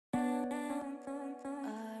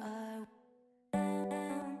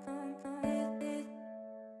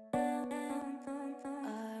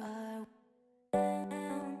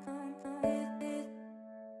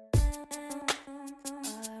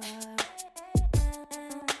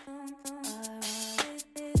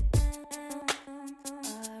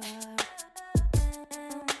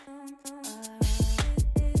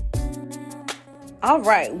All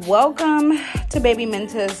right, welcome to Baby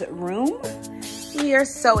Minta's room. We are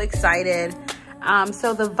so excited.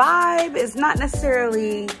 So the vibe is not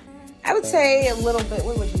necessarily, I would say a little bit,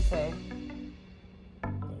 what would you say?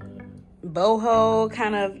 Boho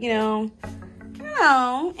kind of, you know,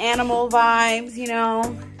 animal vibes, you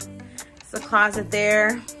know. It's a closet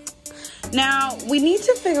there. Now, we need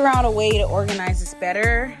to figure out a way to organize this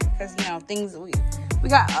better because, you know, things, we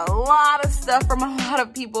got a lot of stuff from a lot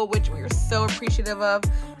of people, which we are so appreciative of.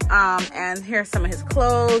 And here's some of his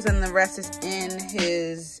clothes, and the rest is in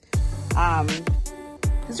his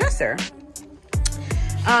dresser.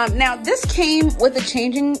 Now, this came with a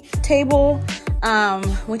changing table,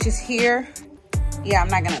 which is here. Yeah, I'm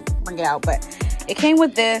not gonna bring it out, but it came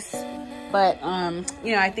with this. But,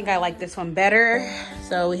 you know, I think I like this one better.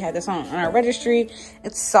 So we had this on our registry.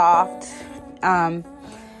 It's soft.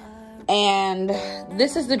 And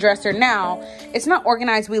this is the dresser. Now, it's not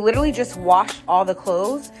organized. We literally just washed all the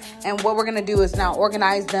clothes. And what we're going to do is now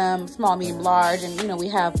organize them, small, medium, large. And, you know, we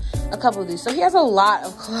have a couple of these. So he has a lot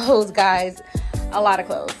of clothes, guys. A lot of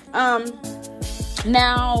clothes.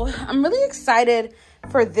 Now, I'm really excited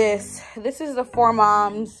for this. This is the Four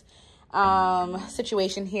Moms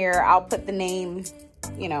situation here. I'll put the name,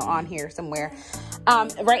 you know, on here somewhere.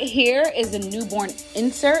 Right here is a newborn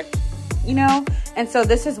insert, you know, and so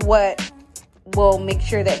this is what will make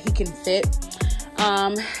sure that he can fit.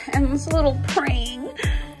 And this little praying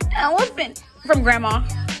elephant from grandma.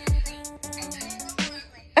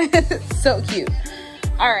 So cute.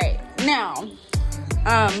 All right, now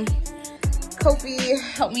Kofi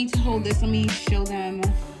helped me to hold this. Let me show them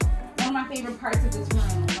one of my favorite parts of this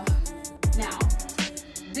room. Now,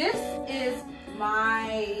 this is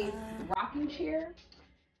my rocking chair.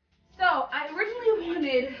 So I originally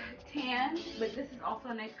wanted tan, but this is also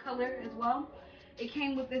a nice color as well. It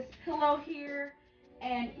came with this pillow here,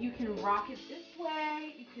 and you can rock it this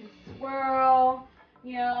way, you can swirl,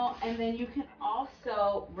 you know, and then you can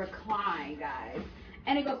also recline, guys.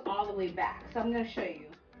 And it goes all the way back. So I'm gonna show you.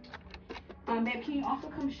 Babe, can you also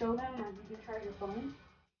come show them, or you can charge your phone?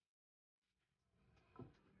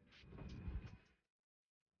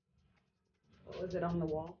 Oh, is it on the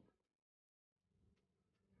wall?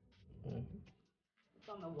 It's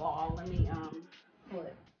on the wall. Let me pull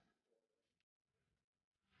it.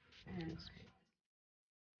 And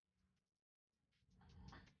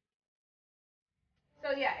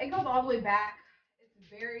so yeah, it goes all the way back. It's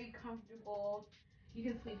very comfortable. You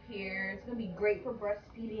can sleep here. It's gonna be great for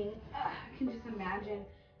breastfeeding. I can just imagine,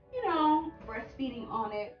 you know, breastfeeding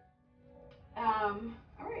on it.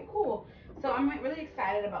 All right, cool. So I'm really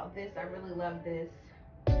excited about this. I really love this.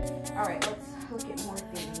 All right, let's look at more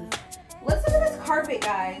things. Let's look at this carpet,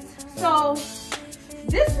 guys. So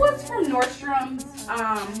this was from Nordstrom's,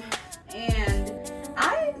 and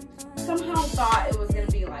I somehow thought it was gonna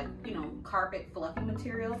be like, you know, carpet fluffy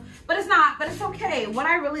material, but it's not. But it's okay. What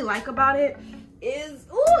I really like about it is,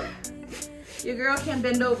 ooh, your girl can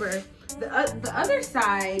bend over. The other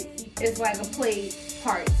side is like a play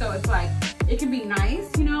part, so it's like it can be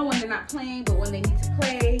nice, you know, when they're not playing, but when they need to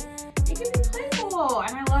play, it can be playful,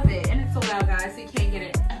 and I love it. And it's so loud, guys, so you can't get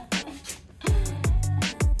it.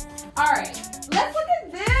 All right, let's look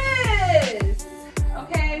at this.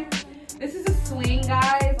 Okay, this is a swing,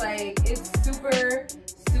 guys. Like, it's super,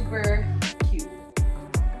 super cute.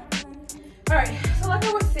 All right, so like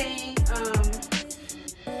I was saying,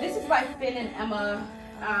 this is by Finn and Emma.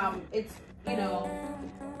 It's, you know,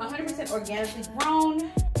 100% organically grown,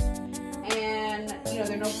 and, you know,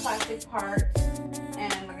 there are no plastic parts.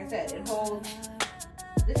 And like I said, it holds,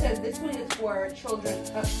 this says this one is for children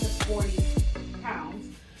up to 40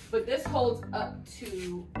 pounds, but this holds up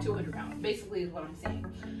to 200 pounds, basically, is what I'm saying.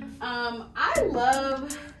 I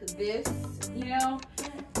love this, you know.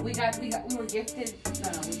 We were gifted,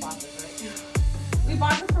 no, we bought this, right? We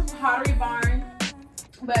bought this from Pottery Barn,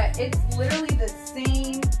 but it's literally the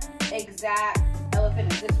same exact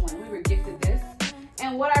elephant as this one. We were gifted this.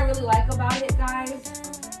 And what I really like about it, guys,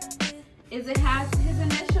 is it has his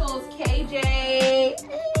initials, KJ.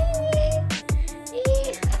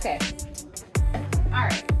 Okay. All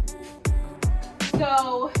right.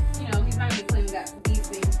 So, you know, he's not gonna be playing with these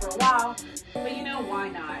things for a while, but you know, why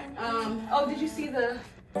not? Oh, did you see the,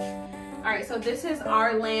 all right, so this is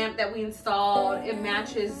our lamp that we installed. It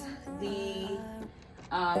matches the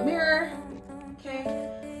mirror. Okay.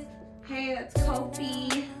 Hey, that's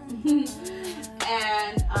Kofi.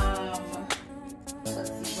 And let's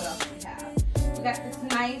see what else we have. We got this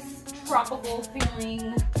nice tropical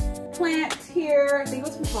feeling plant here. I think it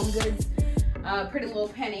was from Home Goods. Pretty little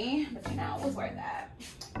penny, but you know, we'll wear that.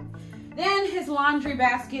 Then his laundry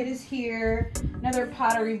basket is here. Another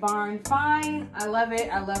Pottery Barn find. I love it,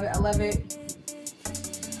 I love it, I love it.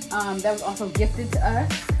 That was also gifted to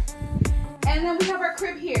us. And then we have our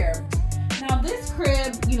crib here. Now this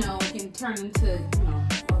crib, you know, can turn into, you know,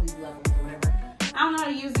 all these levels or whatever. I don't know how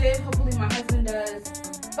to use it. Hopefully my husband does.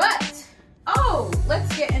 But, oh,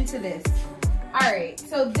 let's get into this. All right,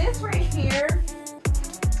 so this right here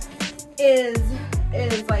is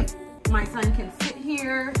like my son can sit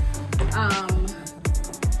here.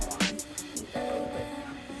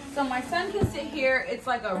 So my son can sit here. It's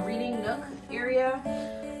like a reading nook area.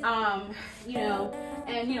 You know,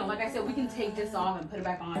 and you know, like I said, we can take this off and put it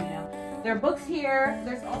back on, you know. There are books here.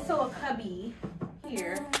 There's also a cubby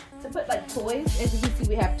here to put like toys. As you can see,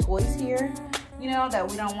 we have toys here, you know, that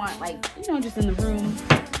we don't want like, you know, just in the room.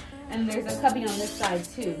 And there's a cubby on this side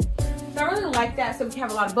too. So I really like that. So we can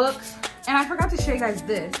have a lot of books. And I forgot to show you guys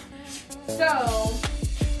this. So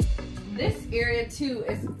this area too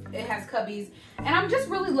it has cubbies. And I'm just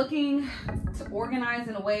really looking to organize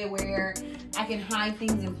in a way where I can hide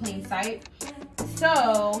things in plain sight.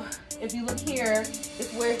 So if you look here,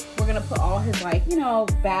 it's where we're gonna put all his, like, you know,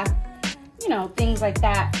 bath, you know, things like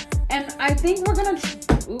that. And I think we're gonna,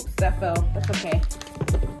 oops, that fell, that's okay.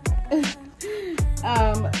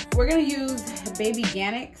 We're gonna use Baby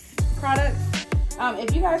Organics products.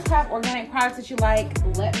 If you guys have organic products that you like,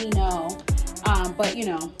 let me know. But you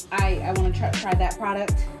know, I wanna try that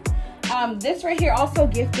product. This right here also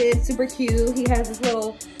gifted, super cute. He has his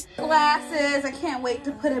little glasses. I can't wait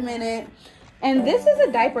to put him in it. And this is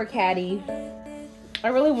a diaper caddy. I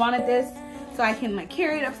really wanted this so I can like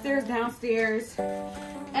carry it upstairs, downstairs.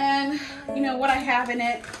 And you know what I have in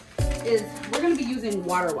it is we're gonna be using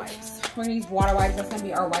water wipes. We're gonna use water wipes. That's gonna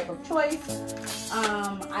be our wipe of choice.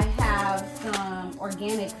 I have some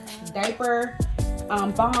organic diaper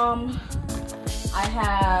balm. I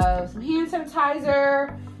have some hand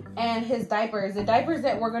sanitizer and his diapers. The diapers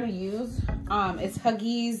that we're gonna use is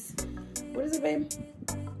Huggies. What is it, babe?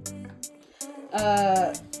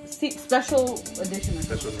 Special edition.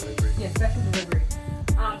 Special delivery. Yeah, special delivery.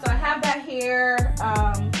 So I have that here.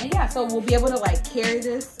 And yeah, so we'll be able to like carry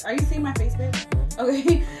this. Are you seeing my face, babe?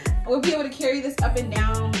 Okay. We'll be able to carry this up and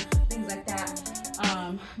down, things like that.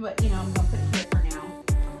 But you know, I'm gonna put it here for now.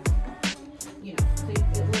 You know, so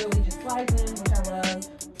it literally just slides in, which I love.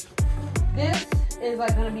 This is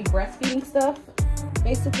like gonna be breastfeeding stuff,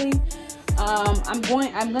 basically. I'm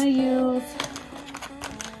gonna use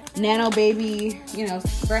Nano Baby, you know,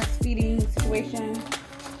 breastfeeding situation.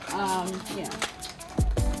 You know,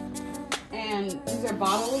 and these are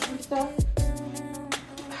bottles and stuff.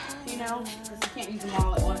 You know, because you can't use them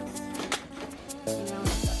all at once. You know,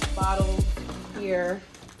 bottles here,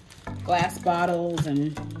 glass bottles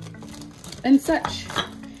and such.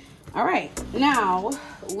 All right, now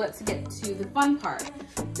let's get to the fun part.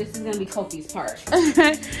 This is gonna be Kofi's part.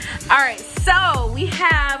 All right, so we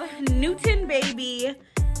have Newton Baby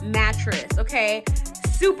mattress, okay?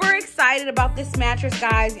 Super excited about this mattress,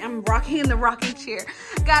 guys. I'm rocking in the rocking chair.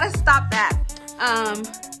 Gotta stop that.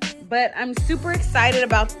 But I'm super excited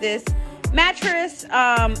about this mattress.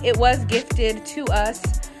 It was gifted to us,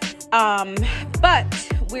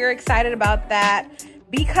 but we're excited about that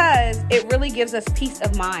because it really gives us peace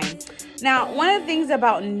of mind. Now, one of the things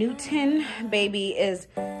about Newton Baby is,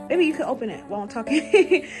 maybe you can open it while I'm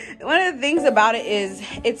talking. One of the things about it is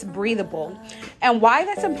it's breathable. And why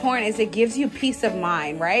that's important is it gives you peace of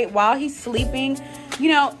mind, right? While he's sleeping,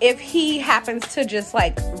 you know, if he happens to just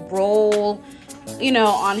like roll, you know,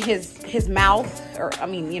 on his mouth, or I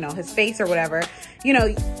mean, you know, his face or whatever, you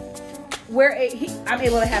know, I'm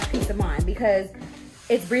able to have peace of mind because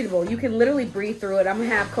it's breathable. You can literally breathe through it. I'm gonna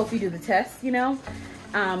have Kofi do the test, you know.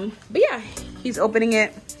 But yeah, he's opening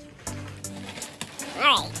it. All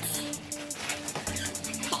right.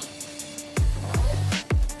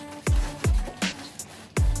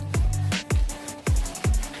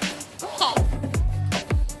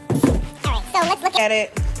 At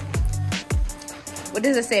it. What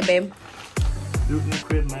does it say, babe? Newton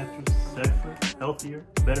crib mattress, safer, healthier,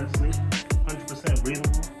 better sleep, 100%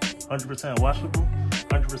 breathable, 100% washable,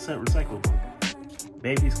 100% recyclable.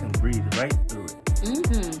 Babies can breathe right through it.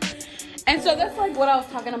 And so that's like what I was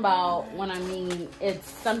talking about when I mean it's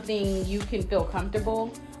something you can feel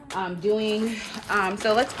comfortable doing.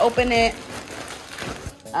 So let's open it.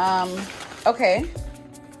 Okay.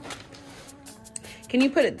 Can you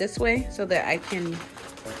put it this way so that I can...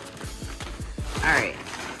 All right.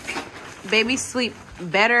 Babies sleep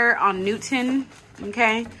better on Newton,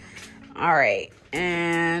 okay? All right,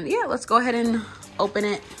 and yeah, let's go ahead and open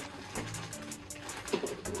it.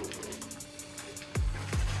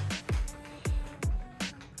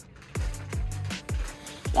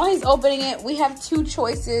 while he's opening it, we have two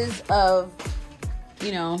choices of,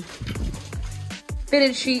 you know,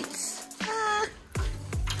 fitted sheets.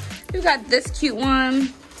 We've got this cute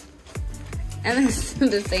one, and this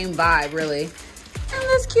the same vibe, really. And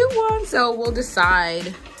this cute one, so we'll decide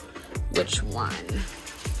which one.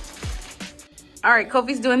 All right,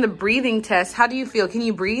 Kofi's doing the breathing test. How do you feel? Can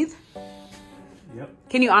you breathe? Yep.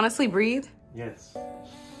 Can you honestly breathe? Yes.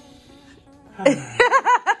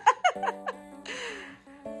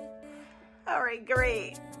 All right,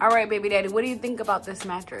 great. All right, baby daddy, what do you think about this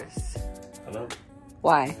mattress? I love it.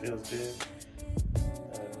 Why? It feels good.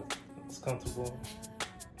 It's comfortable.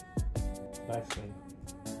 Nice and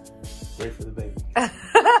great for the baby.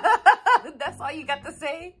 That's all you got to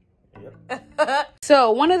say? Yep.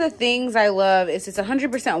 So one of the things I love is it's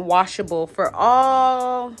 100% washable for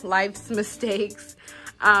all life's mistakes.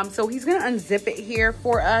 So he's gonna unzip it here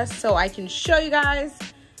for us so I can show you guys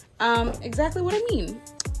exactly what I mean.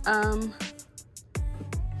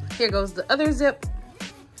 Here goes the other zip.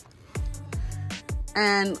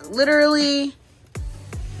 And literally,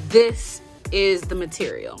 this is the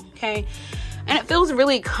material, okay? And it feels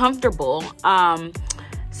really comfortable.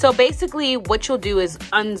 So basically what you'll do is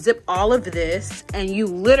unzip all of this and you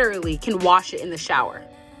literally can wash it in the shower.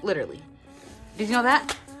 Literally. Did you know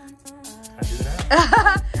that? I do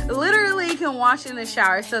that. Literally can wash it in the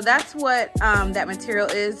shower. So that's what that material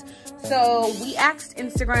is. So we asked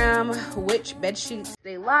Instagram which bed sheets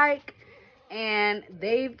they like and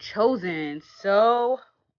they've chosen. So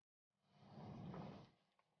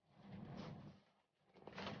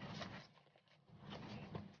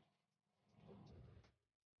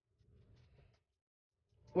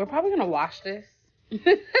we're probably gonna wash this. But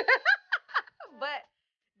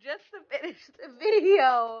just to finish the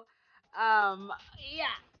video,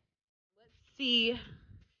 yeah. Let's see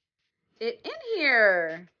it in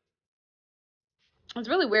here. It's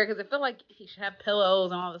really weird because I feel like he should have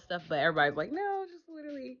pillows and all this stuff, but everybody's like, no, just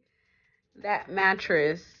literally that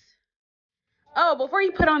mattress. Oh, before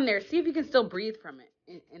you put on there, see if you can still breathe from it.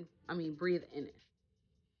 I mean, breathe in it.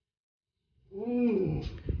 Ooh.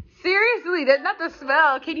 Seriously, that's not the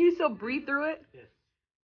smell. Can you still breathe through it? Yes.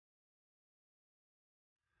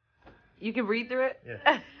 You can breathe through it?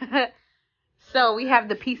 Yeah. So we have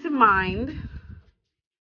the peace of mind.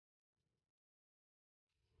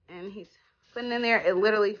 And he's putting in there. It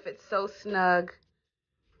literally fits so snug.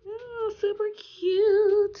 Oh, super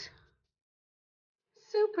cute.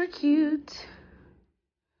 Super cute.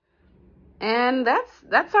 And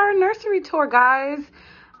that's our nursery tour, guys.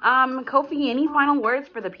 Kofi, any final words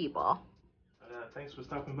for the people? Thanks for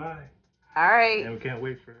stopping by. All right. And we can't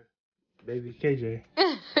wait for baby KJ.